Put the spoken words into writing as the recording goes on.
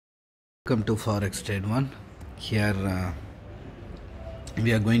Welcome to Forex Trade 1. Here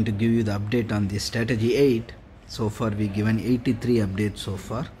we are going to give you the update on the strategy 8. So far we given 83 updates so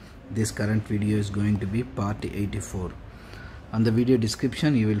far. This current video is going to be part 84. On the video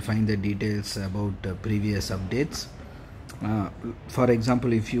description you will find the details about previous updates. For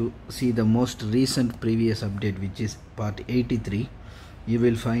example, if you see the most recent previous update, which is part 83, you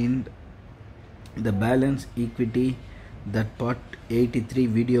will find the balance, equity, that part 83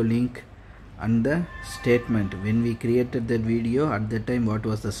 video link and the statement. When we created that video, at that time what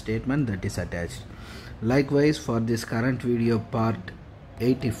was the statement, that is attached. Likewise for this current video part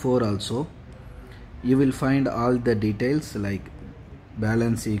 84 also, you will find all the details like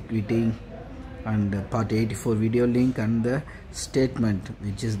balance, equity and part 84 video link and the statement,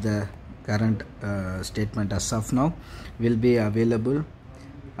 which is the current statement as of now, will be available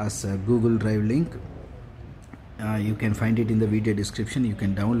as a Google Drive link. You can find it in the video description. You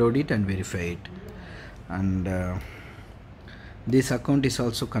can download it and verify it. And this account is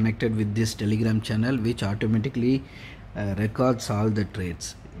also connected with this Telegram channel, which automatically records all the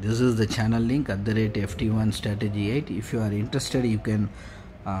trades. This is the channel link @FT1 strategy 8. If you are interested, you can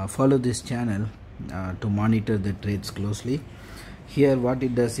follow this channel to monitor the trades closely. Here what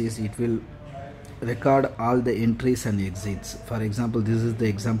it does is it will record all the entries and exits. For example, this is the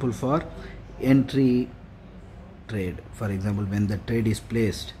example for entry trade. For example, when the trade is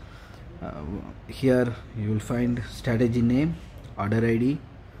placed, here you will find strategy name, order ID,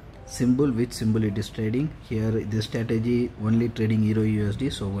 symbol, which symbol it is trading. Here this strategy only trading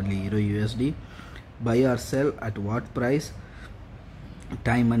EURUSD, so only EURUSD. Buy or sell at what price,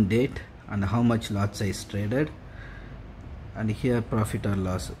 time and date, and how much lot size traded. And here profit or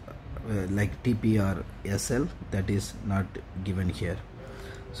loss, like TP or SL, that is not given here.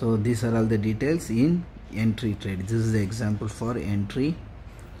 So these are all the details in entry trade. This is the example for entry,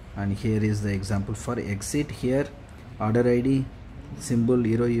 and here is the example for exit. Here order ID, symbol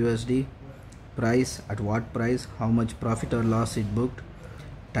EURUSD, price, at what price, how much profit or loss it booked,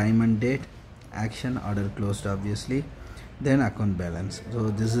 time and date, action, order closed obviously, then account balance. So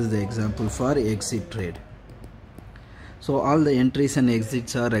this is the example for exit trade. So all the entries and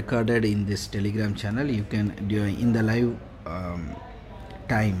exits are recorded in this Telegram channel. You can do in the live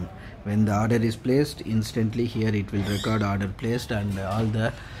time. When the order is placed, instantly here it will record order placed, and all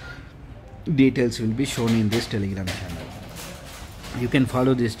the details will be shown in this Telegram channel. You can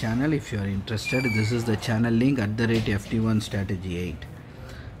follow this channel if you are interested. This is the channel link @FT1 strategy 8.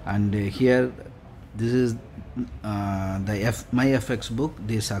 And here this is my Fxbook.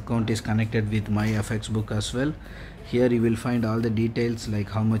 This account is connected with my Fxbook as well. Here you will find all the details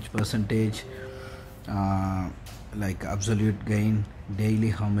like how much percentage, like absolute gain, daily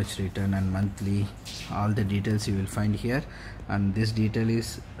how much return, and monthly. All the details you will find here. And this detail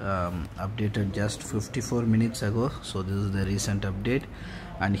is updated just 54 minutes ago, so this is the recent update.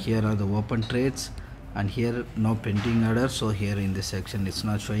 And here are the open trades, and here no pending order, so here in this section it's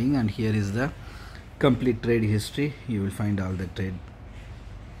not showing. And here is the complete trade history. You will find all the trade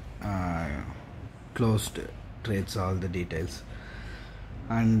closed trades, all the details.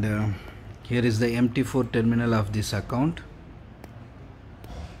 And here is the MT4 terminal of this account.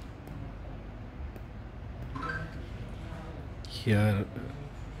 Here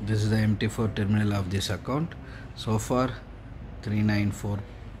this is the MT4 terminal of this account. So far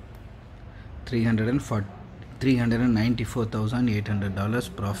 $394,800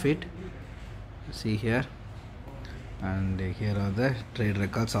 profit. See here, and here are the trade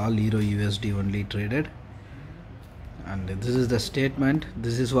records, all EURUSD only traded. And this is the statement.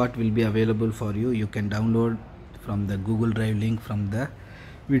 This is what will be available for you. You can download from the Google Drive link from the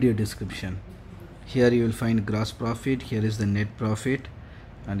video description. Here you will find gross profit. Here is the net profit,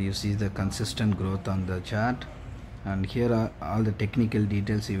 and you see the consistent growth on the chart. And here are all the technical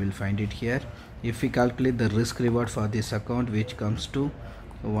details. You will find it here. If we calculate the risk reward for this account, which comes to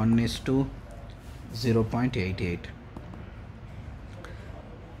 1:0.88.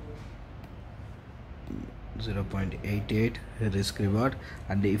 0.88 risk reward.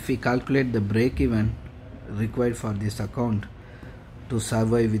 And if we calculate the break even required for this account to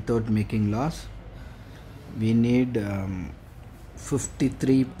survive without making loss, we need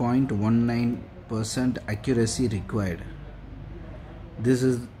 53.19% accuracy required. This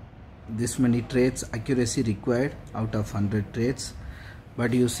many trades accuracy required out of 100 trades.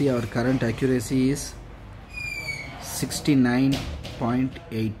 But you see our current accuracy is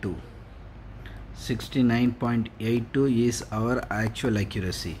 69.82. 69.82 is our actual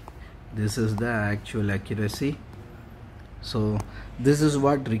accuracy. This is the actual accuracy. So this is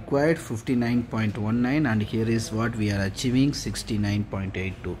what required, 59.19, and here is what we are achieving,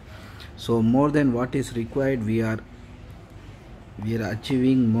 69.82. so more than what is required. We are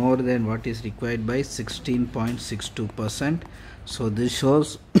achieving more than what is required by 16.62%. so this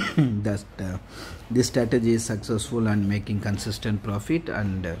shows that this strategy is successful and making consistent profit.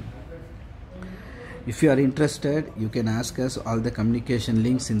 And if you are interested, you can ask us. All the communication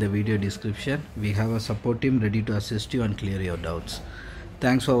links in the video description. We have a support team ready to assist you and clear your doubts.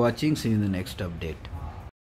 Thanks for watching. See you in the next update.